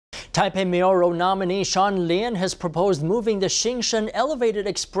Taipei mayoral nominee Sean Lien has proposed moving the Xinsheng Elevated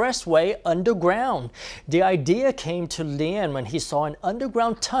Expressway underground. The idea came to Lien when he saw an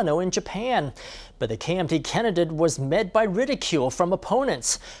underground tunnel in Japan. But the KMT candidate was met by ridicule from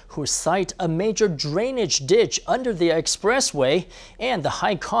opponents, who cite a major drainage ditch under the expressway and the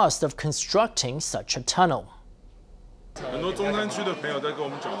high cost of constructing such a tunnel.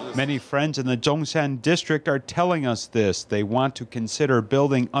 Many friends in the Zhongshan District are telling us this. They want to consider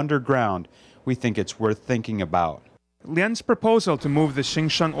building underground. We think it's worth thinking about. Lien's proposal to move the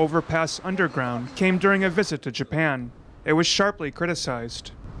Xinsheng Overpass underground came during a visit to Japan. It was sharply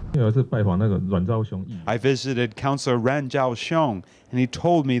criticized. I visited Councilor Ruan Jhao-syong, and he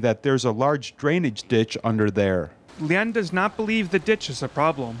told me that there's a large drainage ditch under there. Lien does not believe the ditch is a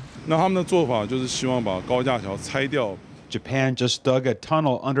problem. Japan just dug a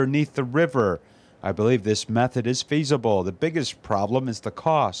tunnel underneath the river. I believe this method is feasible. The biggest problem is the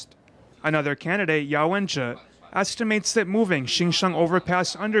cost. Another candidate, Wen-jeTaipei, estimates that moving Xinsheng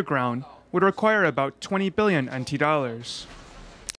Overpass underground would require about 20 billion NT dollars.